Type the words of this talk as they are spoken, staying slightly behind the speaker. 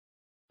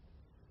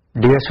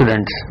Dear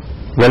students,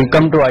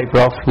 welcome to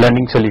iProf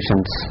Learning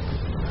Solutions.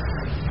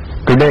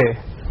 Today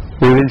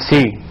we will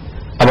see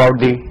about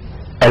the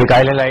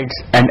alkyl halides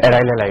and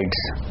aryl halides,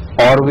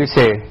 or we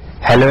say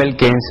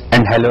haloalkanes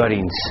and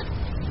haloarenes.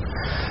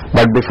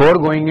 But before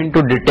going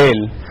into detail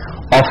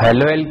of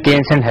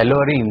haloalkanes and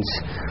haloarenes,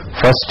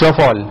 first of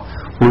all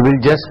we will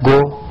just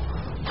go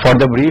for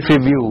the brief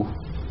review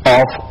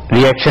of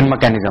reaction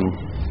mechanism.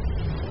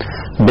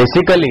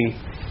 Basically,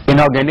 in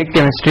organic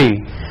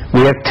chemistry we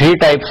have three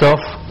types of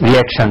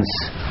reactions.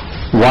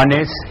 One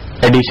is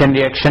addition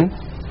reaction,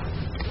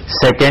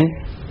 second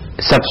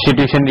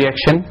substitution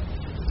reaction,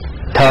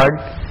 third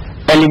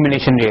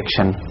elimination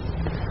reaction.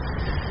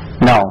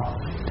 Now,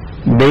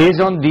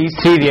 based on these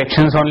three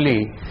reactions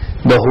only,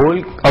 the whole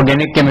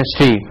organic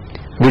chemistry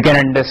we can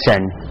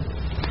understand.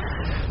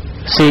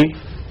 See,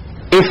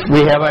 if we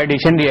have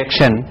addition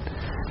reaction,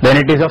 then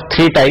it is of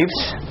three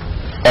types,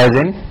 as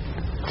in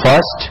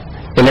first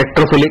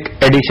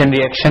electrophilic addition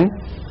reaction,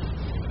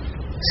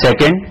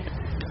 second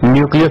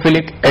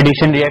nucleophilic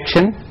addition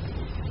reaction,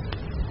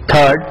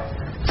 third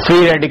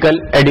free radical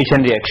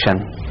addition reaction.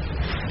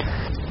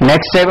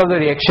 Next type of the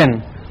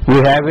reaction we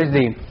have is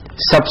the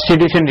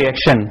substitution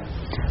reaction,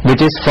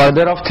 which is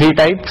further of three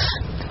types.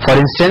 For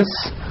instance,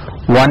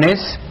 one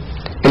is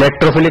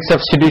electrophilic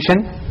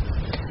substitution,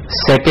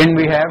 second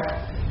we have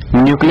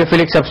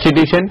nucleophilic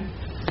substitution,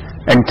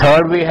 and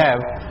third we have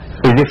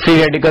is the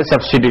free radical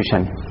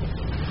substitution.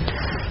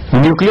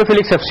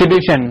 Nucleophilic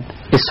substitution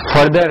is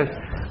further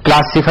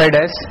classified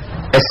as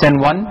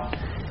SN1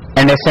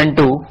 and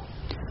SN2,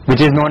 which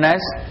is known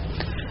as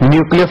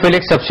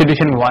nucleophilic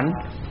substitution 1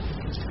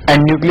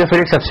 and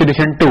nucleophilic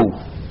substitution 2.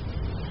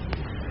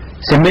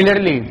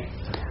 Similarly,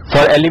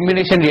 for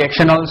elimination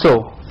reaction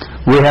also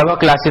we have a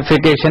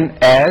classification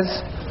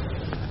as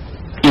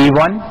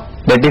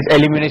E1, that is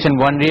elimination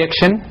 1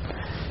 reaction.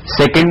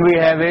 Second we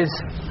have is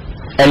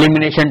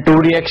elimination 2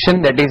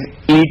 reaction, that is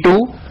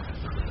E2.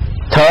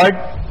 Third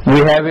we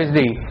have is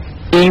the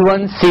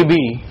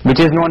E1CB, which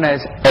is known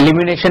as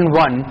elimination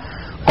 1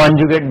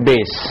 conjugate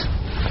base.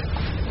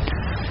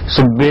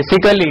 So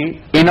basically,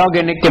 in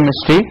organic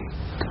chemistry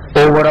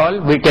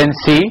overall we can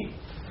see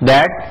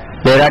that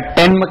there are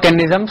 10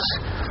 mechanisms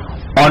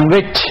on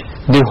which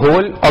the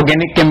whole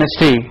organic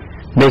chemistry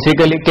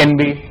basically can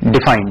be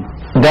defined.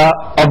 The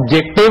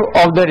objective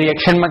of the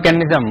reaction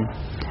mechanism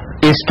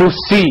is to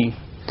see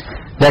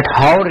that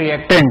how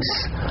reactants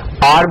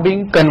are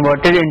being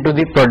converted into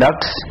the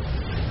products.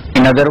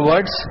 In other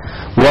words,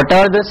 what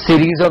are the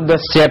series of the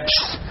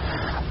steps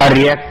a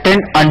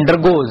reactant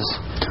undergoes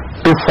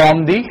to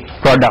form the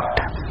product.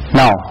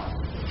 Now,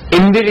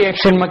 in the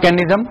reaction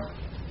mechanism,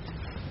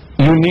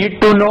 you need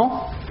to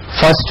know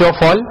first of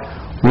all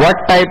what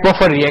type of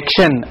a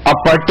reaction a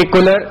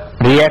particular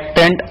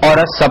reactant or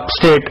a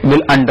substrate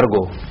will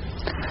undergo.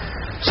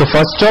 So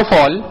first of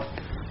all,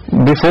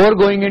 before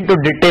going into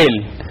detail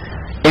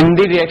in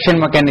the reaction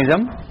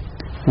mechanism,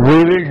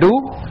 we will do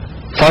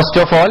first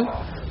of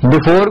all,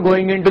 before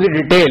going into the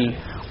detail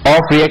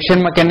of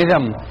reaction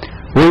mechanism,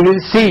 we will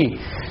see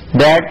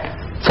that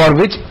for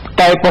which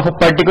type of a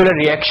particular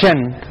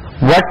reaction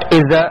what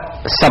is the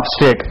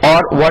substrate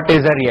or what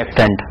is the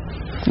reactant.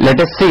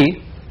 Let us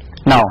see.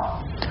 Now,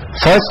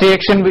 first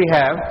reaction we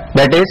have,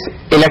 that is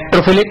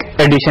electrophilic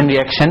addition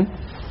reaction.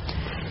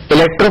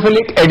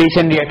 Electrophilic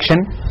addition reaction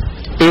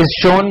is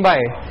shown by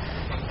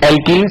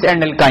alkenes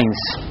and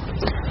alkynes,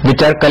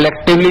 which are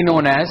collectively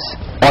known as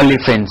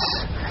olefins,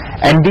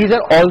 and these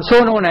are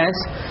also known as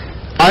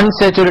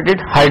unsaturated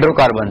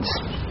hydrocarbons.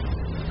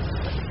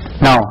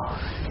 Now,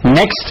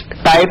 next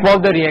type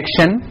of the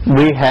reaction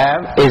we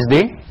have is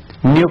the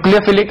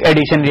nucleophilic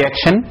addition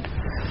reaction.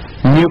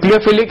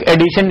 Nucleophilic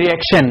addition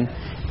reaction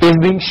is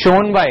being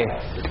shown by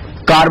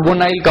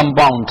carbonyl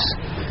compounds.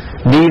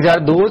 These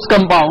are those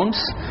compounds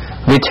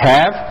which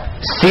have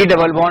C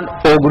double bond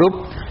O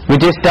group,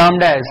 which is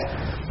termed as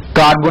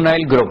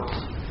carbonyl group.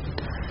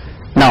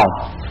 Now,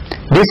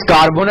 this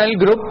carbonyl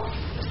group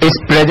is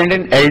present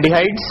in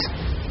aldehydes,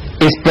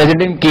 is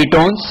present in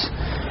ketones,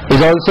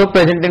 is also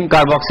present in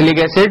carboxylic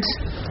acids,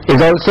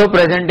 is also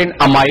present in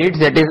amides,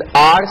 that is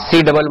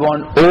RC double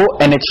bond O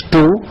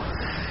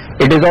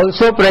NH2. It is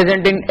also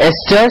present in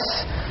esters.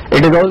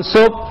 It is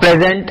also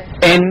present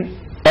in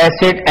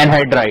acid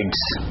anhydrides.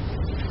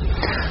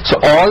 So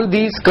all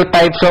these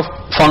types of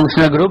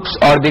functional groups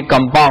or the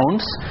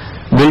compounds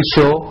will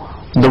show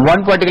the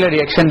one particular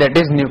reaction, that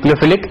is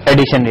nucleophilic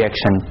addition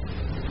reaction.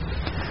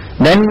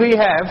 Then we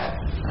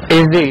have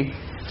is the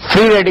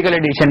free radical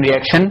addition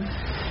reaction.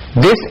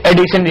 This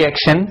addition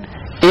reaction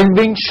is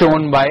being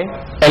shown by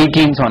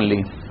alkenes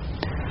only.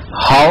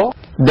 How?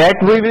 That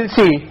we will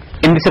see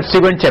in the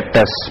subsequent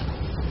chapters.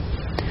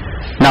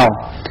 Now,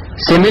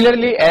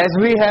 similarly, as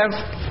we have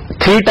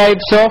three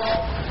types of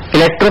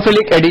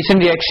electrophilic addition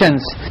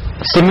reactions,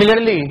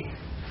 similarly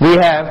we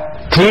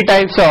have three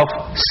types of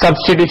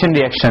substitution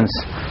reactions.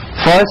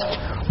 First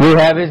we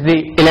have is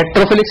the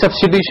electrophilic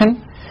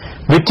substitution,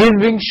 which is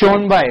being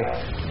shown by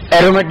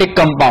aromatic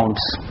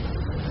compounds,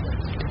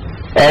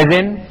 as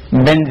in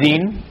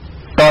benzene,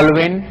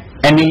 toluene,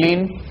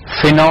 aniline,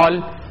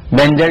 phenol,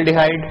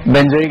 benzaldehyde,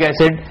 benzoic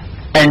acid,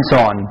 and so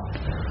on.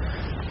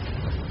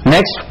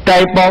 Next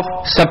type of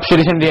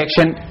substitution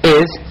reaction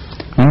is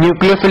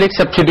nucleophilic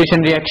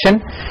substitution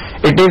reaction.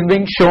 It is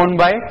being shown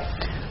by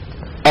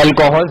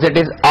alcohols, that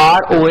is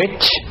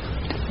ROH.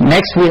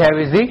 Next we have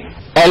is the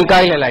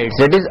alkyl halides,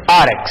 that is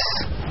RX.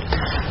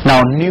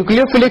 Now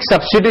nucleophilic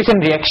substitution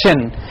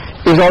reaction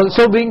is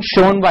also being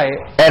shown by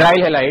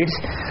aryl halides.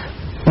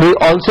 We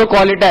also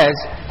call it as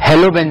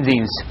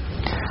halobenzenes.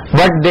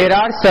 But there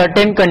are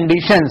certain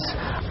conditions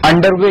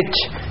under which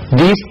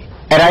these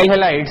aryl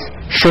halides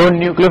show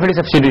nucleophilic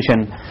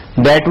substitution,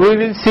 that we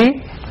will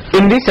see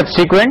in the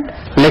subsequent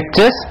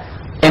lectures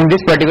in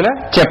this particular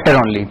chapter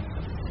only.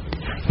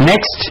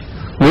 Next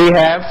we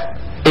have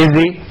is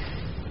the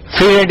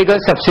free radical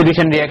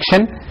substitution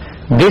reaction.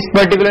 This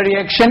particular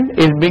reaction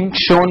is being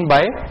shown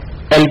by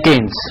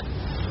alkanes.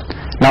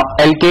 Now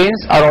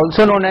alkanes are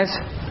also known as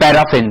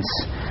paraffins,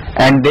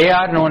 and they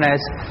are known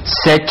as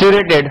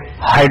saturated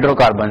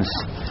hydrocarbons.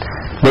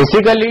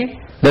 Basically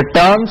the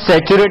term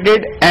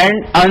saturated and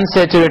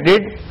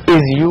unsaturated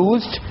is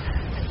used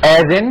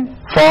as in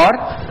for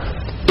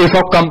if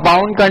a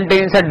compound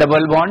contains a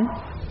double bond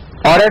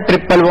or a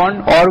triple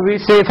bond, or we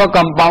say if a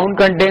compound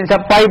contains a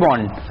pi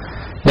bond,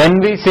 then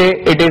we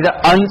say it is a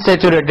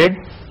unsaturated.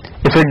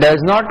 If it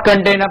does not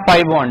contain a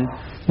pi bond,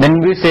 then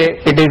we say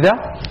it is a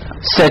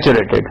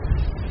saturated.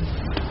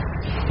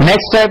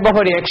 Next type of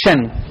a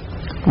reaction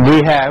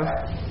we have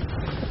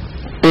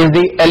is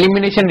the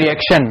elimination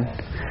reaction.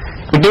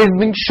 It is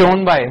being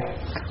shown by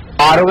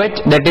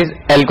ROH, that is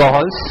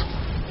alcohols.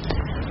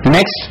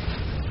 Next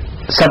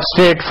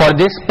substrate for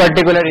this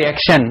particular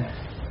reaction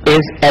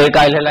is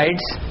alkyl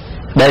halides,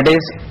 that is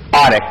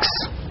RX.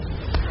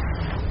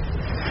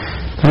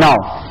 Now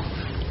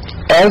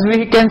as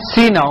we can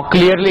see now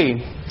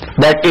clearly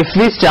that if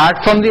we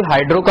start from the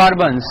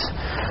hydrocarbons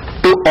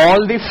to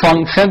all the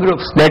functional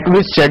groups that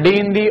we study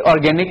in the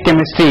organic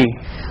chemistry,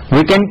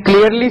 we can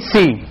clearly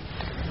see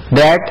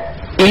that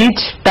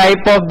each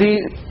type of the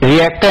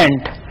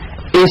reactant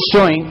is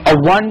showing a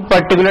one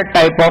particular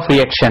type of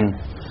reaction.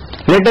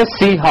 Let us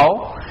see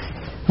how.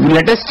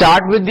 Let us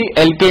start with the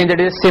alkane, that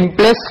is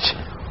simplest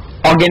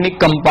organic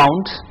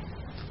compounds,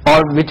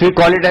 or which we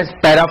call it as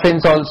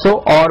paraffins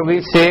also, or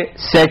we say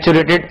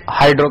saturated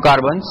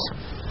hydrocarbons.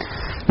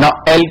 Now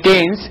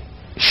alkanes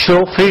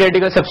show free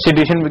radical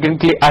substitution,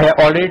 I have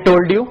already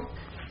told you.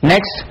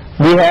 Next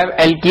we have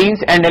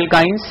alkenes and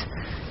alkynes.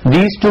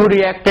 These two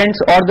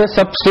reactants or the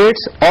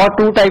substrates or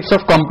two types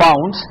of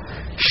compounds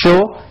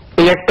show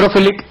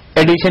electrophilic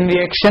addition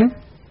reaction.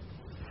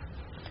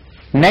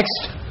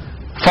 Next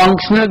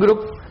functional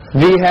group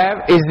we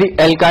have is the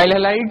alkyl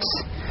halides.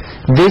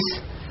 This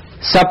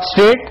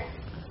substrate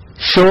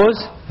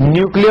shows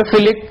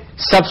nucleophilic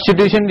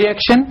substitution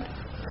reaction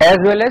as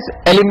well as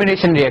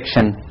elimination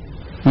reaction.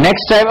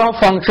 Next type of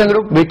functional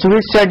group which we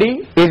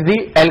study is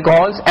the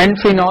alcohols and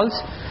phenols.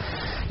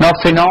 Now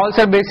phenols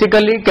are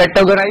basically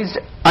categorized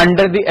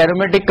under the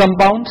aromatic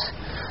compounds.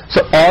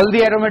 So all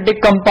the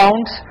aromatic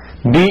compounds,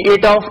 be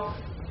it of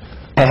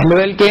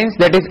haloalkanes,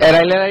 that is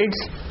aryl halides,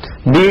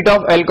 be it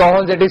of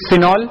alcohols, that is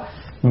phenol,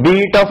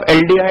 be it of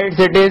aldehydes,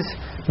 that is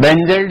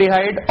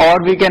benzaldehyde, or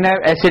we can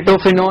have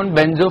acetophenone,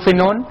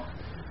 benzophenone,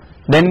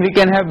 then we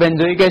can have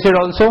benzoic acid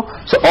also.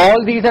 So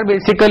all these are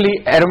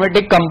basically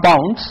aromatic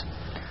compounds.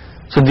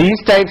 So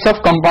these types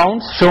of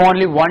compounds show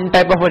only one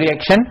type of a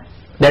reaction,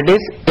 that is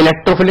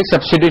electrophilic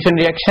substitution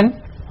reaction.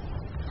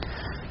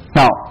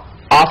 Now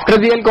after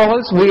the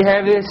alcohols we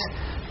have this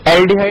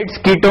aldehydes,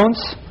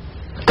 ketones,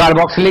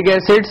 carboxylic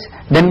acids,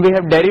 then we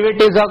have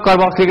derivatives of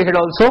carboxylic acid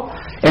also,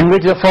 in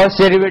which the first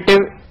derivative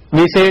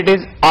we say it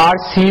is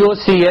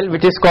RCOCl,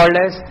 which is called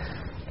as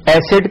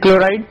acid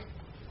chloride.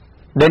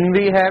 Then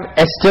we have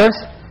esters,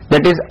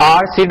 that is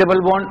RC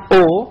double bond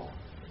O,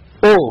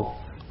 O,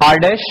 R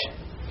dash.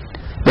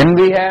 Then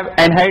we have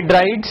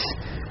anhydrides,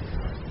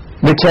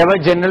 which have a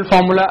general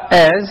formula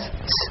as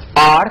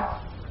R,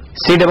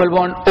 C double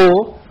bond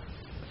O,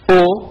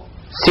 O,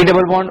 C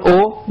double bond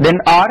O, then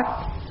R.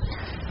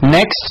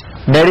 Next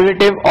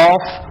derivative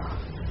of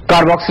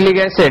carboxylic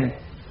acid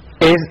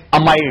is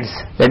amides,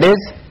 that is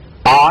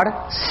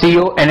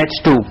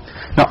RCONH2.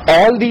 Now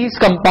all these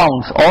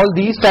compounds, all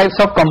these types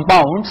of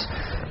compounds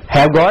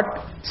have got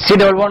C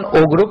double bond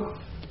O group,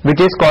 which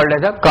is called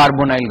as a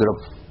carbonyl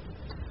group.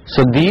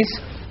 So these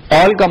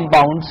all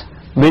compounds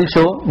will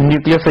show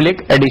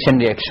nucleophilic addition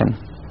reaction.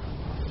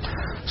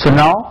 So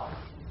now,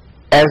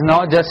 as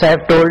now just I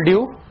have told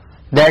you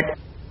that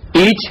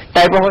each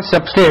type of a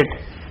substrate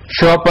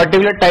show a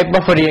particular type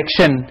of a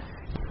reaction